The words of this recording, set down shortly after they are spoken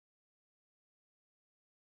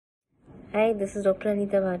Hi, this is Dr.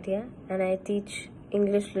 Anita Bhatia and I teach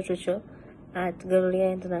English literature at Garodia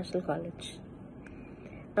International College.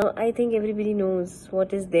 Now, I think everybody knows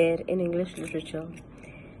what is there in English literature,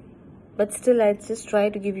 but still I'd just try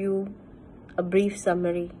to give you a brief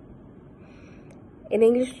summary. In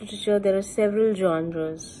English literature, there are several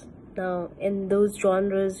genres. Now, in those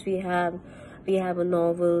genres, we have a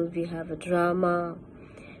novel, we have a drama,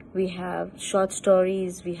 we have short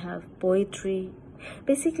stories, we have poetry.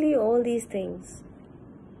 Basically, all these things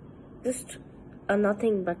just are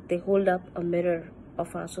nothing but they hold up a mirror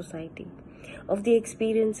of our society, of the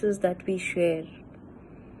experiences that we share.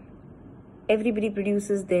 Everybody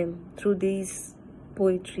produces them through these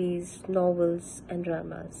poetries, novels, and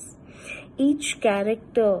dramas. Each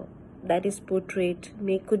character that is portrayed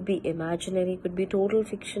could be imaginary, could be total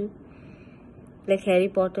fiction, like Harry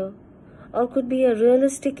Potter, or could be a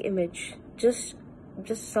realistic image, just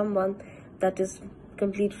someone that is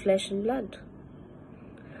complete flesh and blood.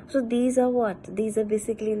 So these are what? These are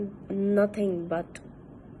basically nothing but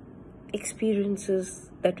experiences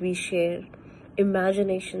that we share,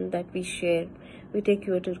 imagination that we share. We take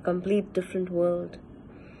you to a complete different world.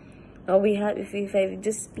 Now we have, if I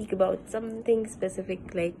just speak about something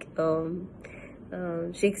specific like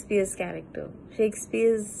Shakespeare's character.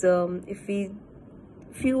 Shakespeare's,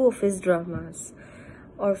 few of his dramas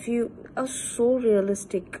or few are so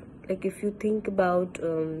realistic. Like if you think about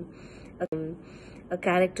a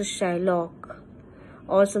character Shylock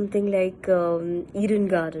or something like Eden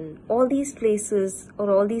Garden, all these places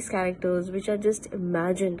or all these characters which are just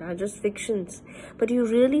imagined, are just fictions, but you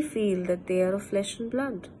really feel that they are of flesh and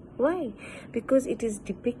blood. Why? Because it is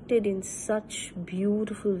depicted in such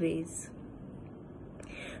beautiful ways.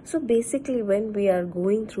 So basically, when we are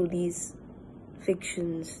going through these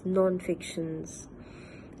fictions, non-fictions,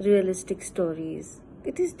 realistic stories,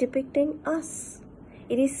 it is depicting us.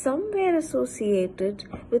 It is somewhere associated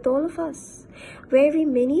with all of us, where we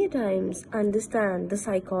many times understand the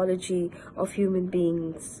psychology of human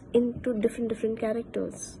beings into different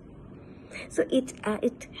characters. So it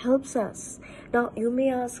helps us. Now you may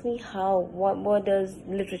ask me how, what does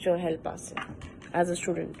literature help us as a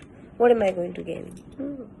student? What am I going to gain?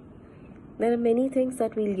 There are many things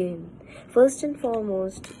that we'll gain. First and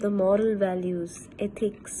foremost, the moral values,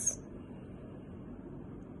 ethics.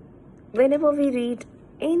 Whenever we read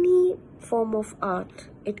any form of art,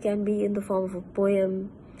 it can be in the form of a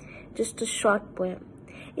poem, just a short poem.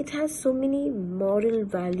 It has so many moral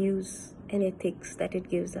values and ethics that it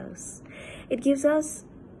gives us. It gives us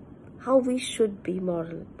how we should be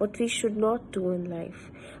moral, what we should not do in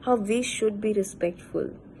life, how we should be respectful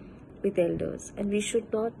with elders, and we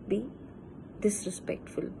should not be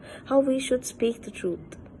disrespectful, how we should speak the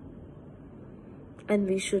truth, and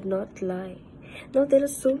we should not lie. Now there are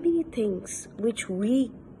so many things which we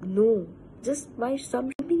know just by some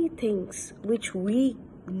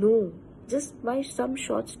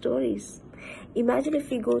short stories. Imagine if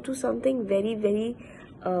we go to something very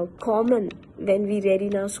common when we read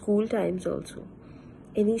in our school times also,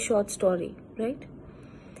 any short story, right?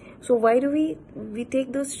 So why do we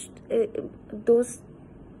take those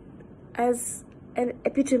as an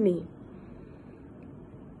epitome?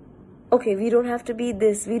 Okay, we don't have to be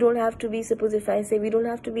this. We don't have to be, suppose if I say, we don't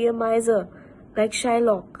have to be a miser like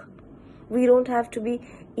Shylock. We don't have to be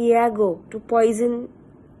Iago to poison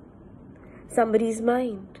somebody's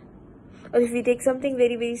mind. Or if we take something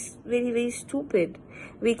very stupid,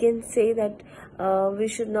 we can say that we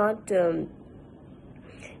should not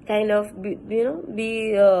kind of be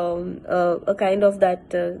a kind of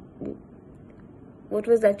that. What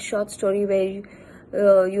was that short story where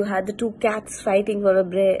you had the two cats fighting for a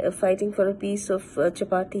piece of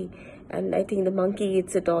chapati, and I think the monkey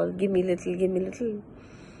eats it all. Give me little, give me little.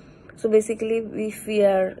 So basically, if we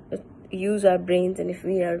use our brains and if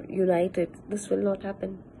we are united, this will not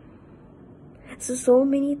happen. So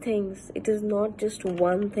many things. It is not just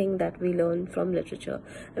one thing that we learn from literature.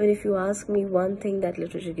 I mean, if you ask me one thing that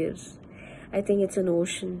literature gives, I think it's an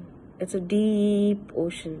ocean. It's a deep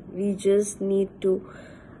ocean. We just need to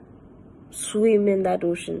swim in that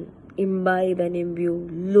ocean, imbibe and imbue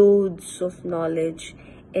loads of knowledge,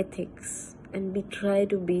 ethics, and we try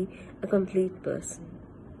to be a complete person.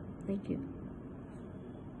 Thank you.